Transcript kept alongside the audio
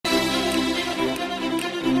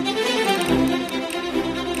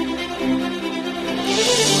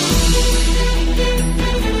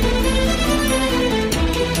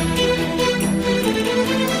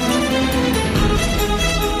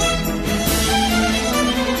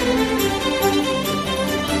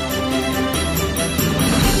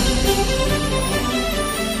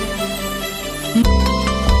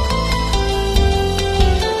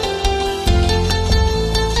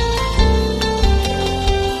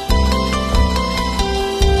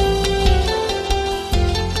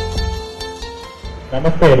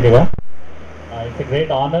Namaste everyone. It's a great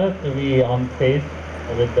honor to be on stage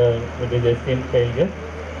with the esteemed child guest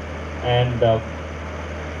and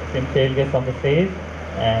esteemed child guest on the stage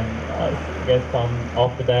and guests on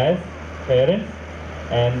off the dais, parents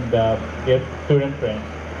and guest student friends.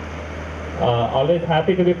 Always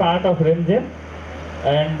happy to be part of Zhim,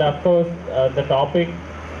 and of course the topic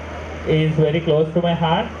is very close to my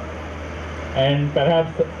heart, and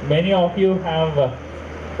perhaps many of you have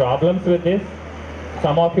problems with this.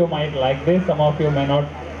 Some of you might like this, some of you may not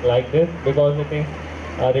like this because it is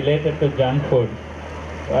related to junk food,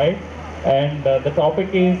 right? And the topic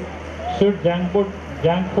is, should junk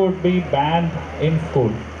food be banned in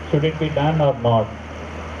school? Should it be done or not?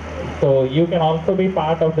 So you can also be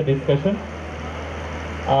part of the discussion.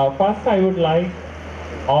 First, I would like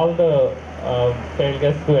all the child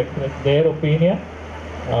guests to express their opinion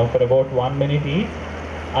for about 1 minute each.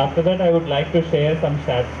 After that, I would like to share some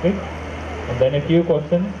statistics and then a few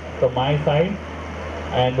questions from my side,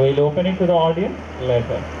 and we'll open it to the audience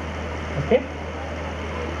later. Okay?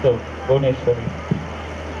 So, Bhuneshwari.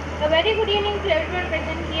 A very good evening to everyone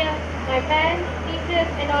present here, my parents, teachers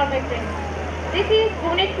and all my friends. This is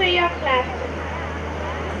Bhuneshwari of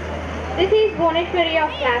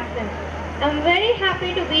class 10. I'm very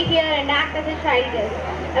happy to be here and act as a child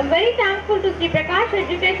guest. I'm very thankful to Sri Prakash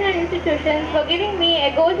Educational Institutions for giving me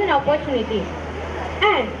a golden opportunity.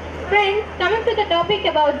 And friends, coming to the topic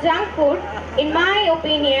about junk food, in my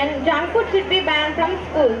opinion, junk food should be banned from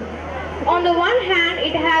schools. On the one hand,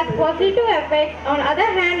 it has positive effects, on the other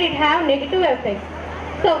hand, it has negative effects.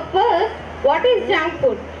 So first, what is junk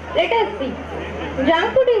food? Let us see.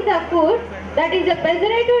 Junk food is a food that is a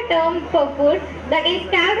pejorative term for food that is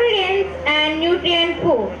calorie-dense and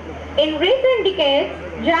nutrient-poor. In recent decades,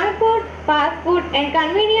 junk food, fast food and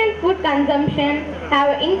convenience food consumption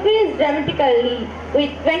have increased dramatically,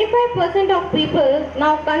 with 25% of people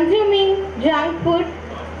now consuming junk food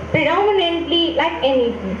predominantly like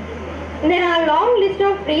anything. There are a long list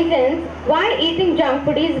of reasons why eating junk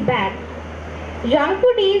food is bad. Junk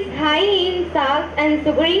food is high in salt and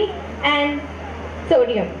sugary and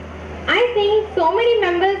sodium. I think so many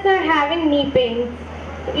members are having knee pains.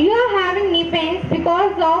 You are having knee pains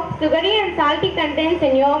because of sugary and salty contents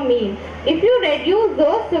in your meal. If you reduce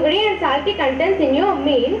those sugary and salty contents in your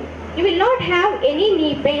meal, you will not have any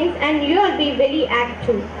knee pains and you will be very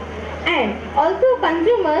active. And also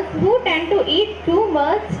consumers who tend to eat too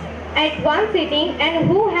much at one sitting and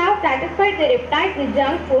who have satisfied their appetite with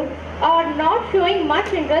junk food are not showing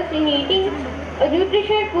much interest in eating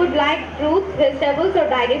nutritious food like fruits, vegetables or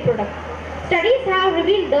dairy products. Studies have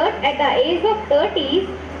revealed that at the age of 30s,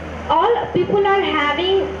 all people are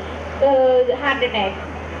having heart attacks.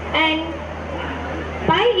 And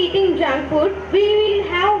by eating junk food, we will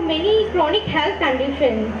have many chronic health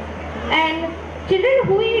conditions. And children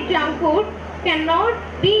who eat junk food cannot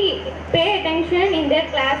pay attention in their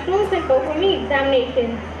classrooms and performing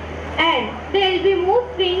examinations. And there will be mood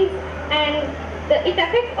swings and it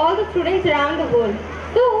affects all the students around the world.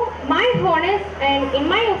 So, my honest and in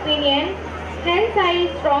my opinion, hence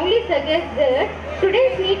I strongly suggest that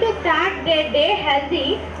students need to start their day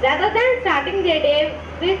healthy rather than starting their day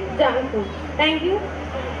with junk food. Thank you.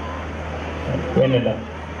 Vanilla.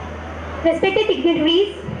 Respected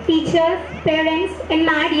dignitaries, teachers, parents and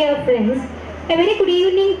my dear friends, a very good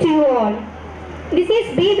evening to you all. This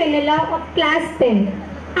is B. Vanilla of class 10.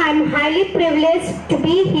 I am highly privileged to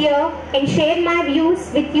be here and share my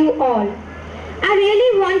views with you all. I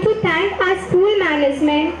really want to thank our school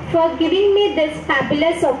management for giving me this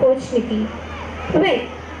fabulous opportunity. Well,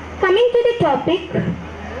 coming to the topic,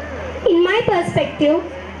 in my perspective,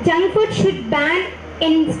 junk food should ban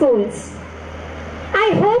in schools.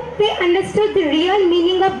 I hope they understood the real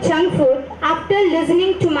meaning of junk food after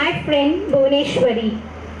listening to my friend Bhuneshwari.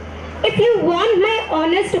 If you want my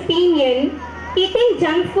honest opinion, eating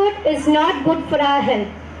junk food is not good for our health.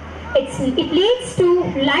 It leads to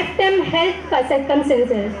lifetime health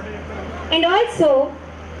circumstances. And also,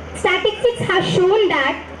 statistics have shown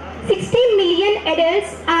that 60 million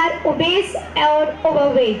adults are obese or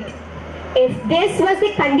overweight. If this was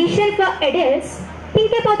the condition for adults,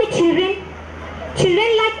 think about the children.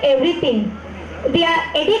 Children like everything. They are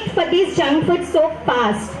addicted for this junk food so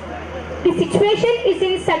fast. The situation is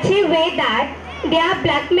in such a way that they are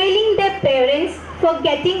blackmailing their parents for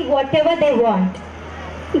getting whatever they want.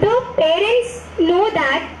 Though parents know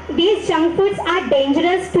that these junk foods are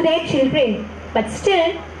dangerous to their children, but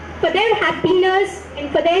still, for their happiness and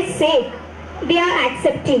for their sake, they are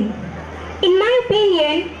accepting. In my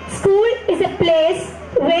opinion, school is a place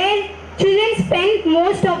where children spend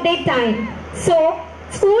most of their time. So,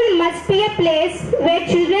 School must be a place where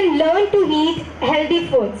children learn to eat healthy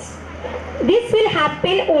foods. This will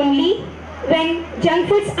happen only when junk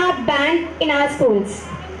foods are banned in our schools.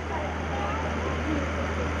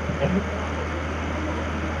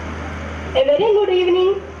 A very good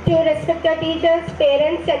evening to respected teachers,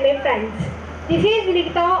 parents and my friends. This is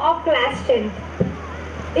Nikita of class 10th.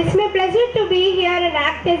 It's my pleasure to be here and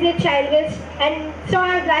act as a child guest, and so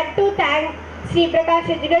I would like to thank Sri Prakash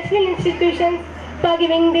Educational Institutions for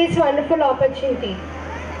giving this wonderful opportunity.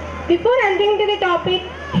 Before entering to the topic,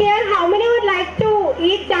 here how many would like to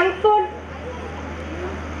eat junk food?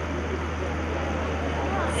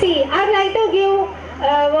 See, I would like to give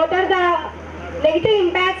what are the negative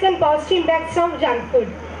impacts and positive impacts of junk food.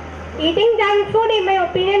 Eating junk food, in my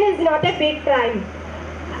opinion, is not a big crime.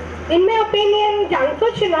 In my opinion, junk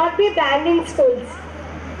food should not be banned in schools.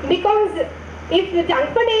 Because if the junk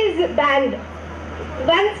food is banned,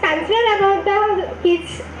 once consider about the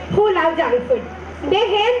kids who love junk food. They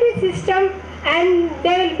hate the system and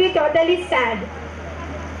they will be totally sad.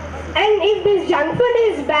 And if this junk food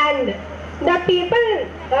is banned, the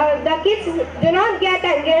kids do not get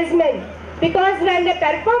engagement, because when they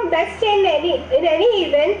perform best in any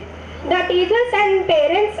event, the teachers and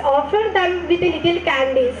parents offer them with little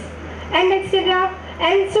candies and etc.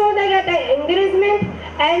 And so they get encouragement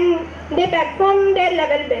and they perform their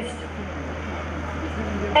level best.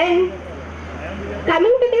 And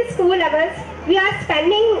coming to the school hours, we are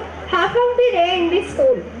spending half of the day in the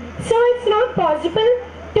school. So it's not possible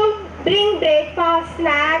to bring breakfast,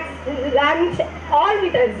 snacks, lunch, all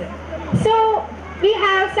with us. So we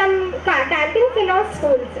have some canteens in our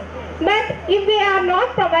schools. But if we are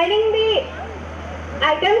not providing the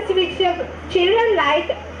items which children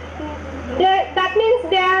like, that means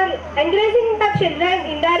they are encouraging the children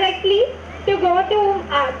indirectly to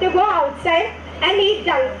go outside and eat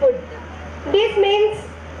junk food. This means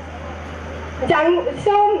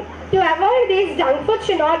so to avoid this, junk food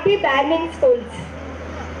should not be banned in schools.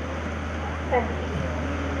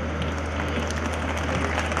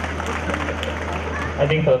 I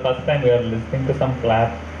think for the first time we are listening to some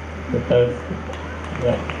clap with us.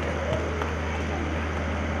 Yeah.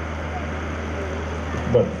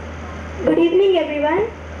 Good. Good evening everyone.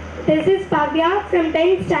 This is Bhavya from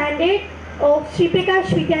 10th standard of Sri Prakash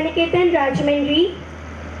Vidyaniketan Rajahmundry.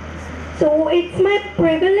 So it's my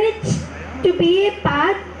privilege to be a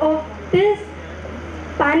part of this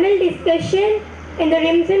panel discussion in the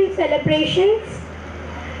Zhim celebrations.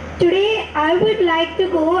 Today I would like to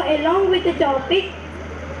go along with the topic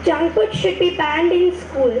junk food should be banned in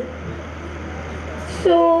school.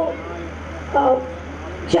 So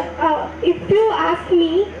if you ask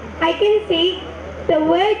me, I can say the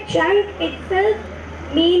word junk itself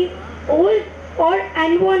means old or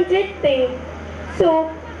unwanted thing. So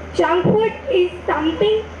junk food is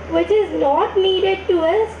something which is not needed to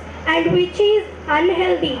us and which is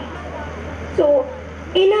unhealthy. So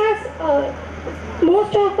in us,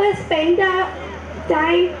 most of us spend our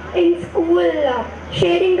time in school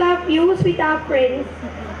sharing our views with our friends.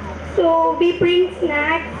 So we bring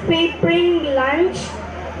snacks, we bring lunch,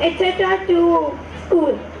 etc. to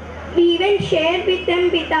school. We even share with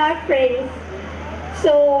them with our friends.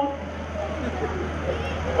 So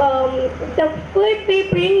the food we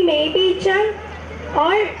bring may be junk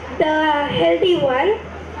or the healthy one.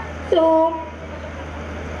 So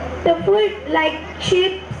the food like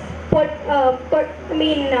chips,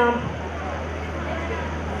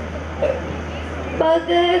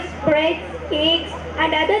 burgers, breads, cakes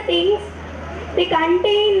and other things, they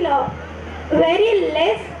contain very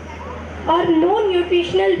less or no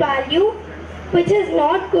nutritional value, which is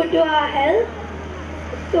not good to our health.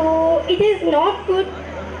 So it is not good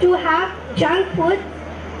to have junk food,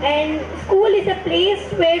 and school is a place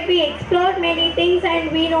where we explore many things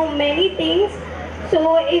and we know many things.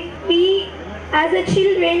 So if we as a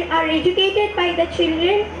children are educated by the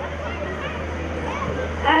children,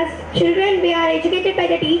 we are educated by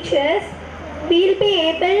the teachers, we'll be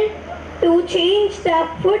able to change the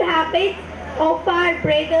food habits of our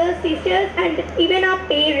brothers, sisters and even our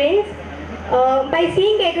parents. By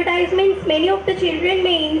seeing advertisements, many of the children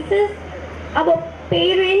may insist our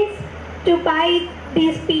parents to buy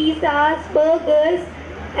these pizzas, burgers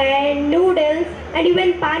and noodles and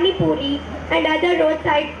even pani puri and other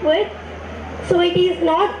roadside food. So it is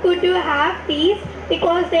not good to have these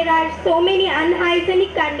because there are so many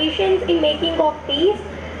unhygienic conditions in making of these.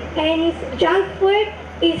 Hence junk food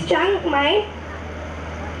is junk mind.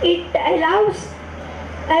 It allows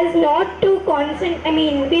us not to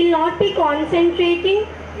will not be concentrating.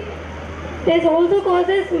 This also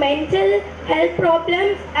causes mental health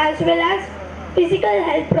problems as well as physical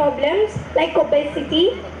health problems like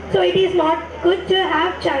obesity. So it is not good to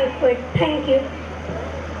have junk food. Thank you.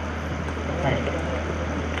 Thank you.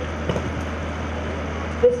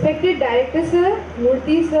 Respected Director Sir,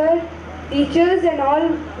 Murthy Sir, teachers and all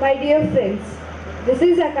my dear friends. This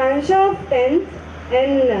is Akansha of 10th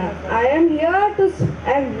and I am here to,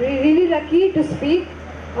 I am really lucky to speak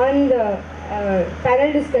on the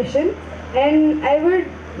panel discussion, and I would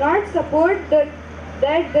not support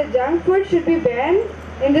that the junk food should be banned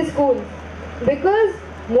in the schools, because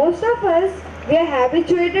most of us, we are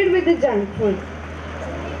habituated with the junk food.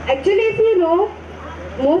 Actually, if you know,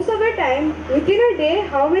 most of the time, within a day,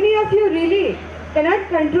 how many of you really cannot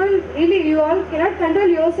control, really you all cannot control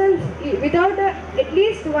yourself without at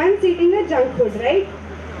least once eating a junk food, right?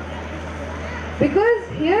 Because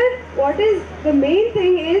here, what is the main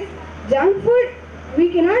thing is, junk food,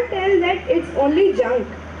 we cannot tell that it's only junk.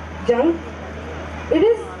 It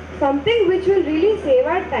is something which will really save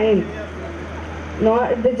our time.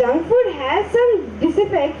 Now, the junk food has some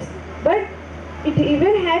diseffects, but it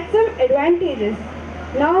even had some advantages.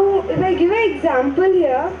 Now, if I give an example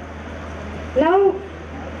here, now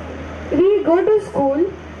we go to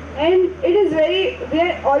school and we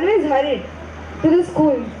are always hurried to the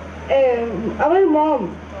school. Our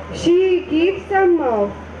mom, she keeps some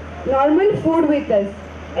normal food with us,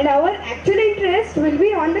 and our actual interest will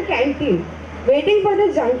be on the canteen, waiting for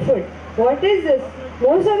the junk food. What is this?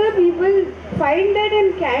 Most of the people find that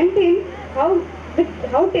in canteen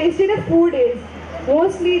how tasty the food is.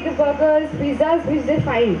 Mostly the burgers, pizzas which they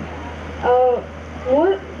find.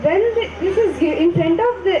 When this is in front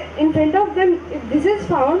of them, if this is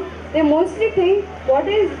found, they mostly think,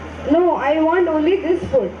 no, I want only this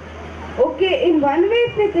food. Okay, in one way,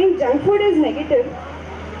 if we think junk food is negative,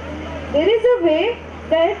 there is a way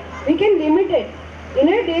that we can limit it. In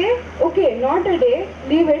a day, okay, not a day,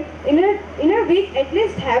 leave it. In a week, at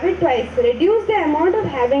least have it twice. Reduce the amount of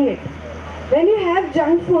having it. When you have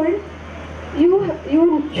junk food,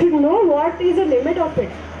 you should know what is the limit of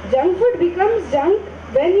it. Junk food becomes junk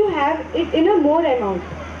when you have it in a more amount.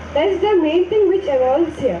 That's the main thing which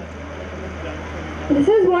evolves here. This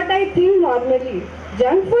is what I think normally.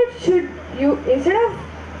 Junk food instead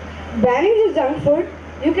of banning the junk food,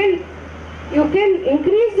 you can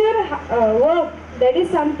increase your work. That is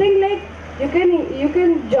something like you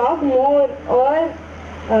can jog more, or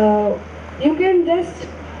you can just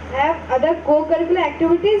have other co-curricular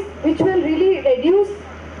activities which will really reduce,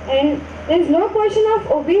 and there is no question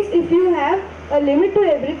of obese if you have a limit to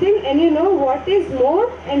everything and you know what is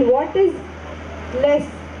more and what is less.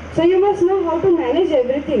 So you must know how to manage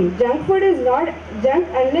everything. Junk food is not junk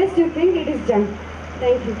unless you think it is junk.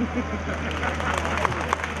 Thank you.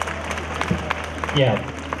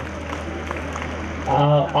 Yeah.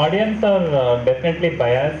 Audience are definitely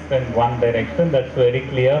biased in one direction. That's very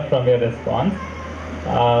clear from your response.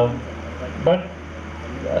 But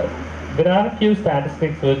there are a few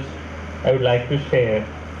statistics which I would like to share.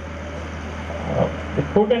 The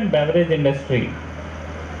food and beverage industry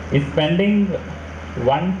is spending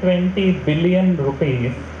 120 billion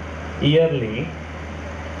rupees yearly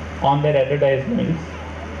on their advertisements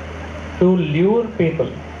to lure people,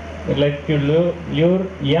 like to lure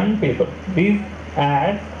young people. These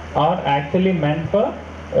ads are actually meant for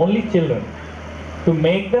only children, to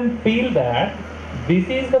make them feel that this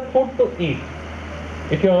is the food to eat.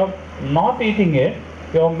 If you are not eating it,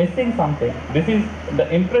 you are missing something. This is the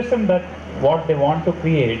impression that what they want to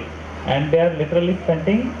create, and they are literally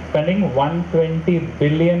spending 120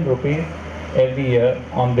 billion rupees every year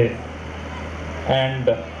on this, and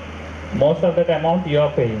most of that amount you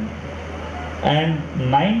are paying. And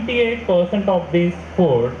 98% of these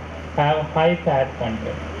food have high fat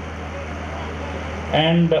content,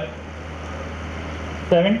 and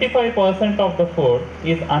 75% of the food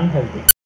is unhealthy.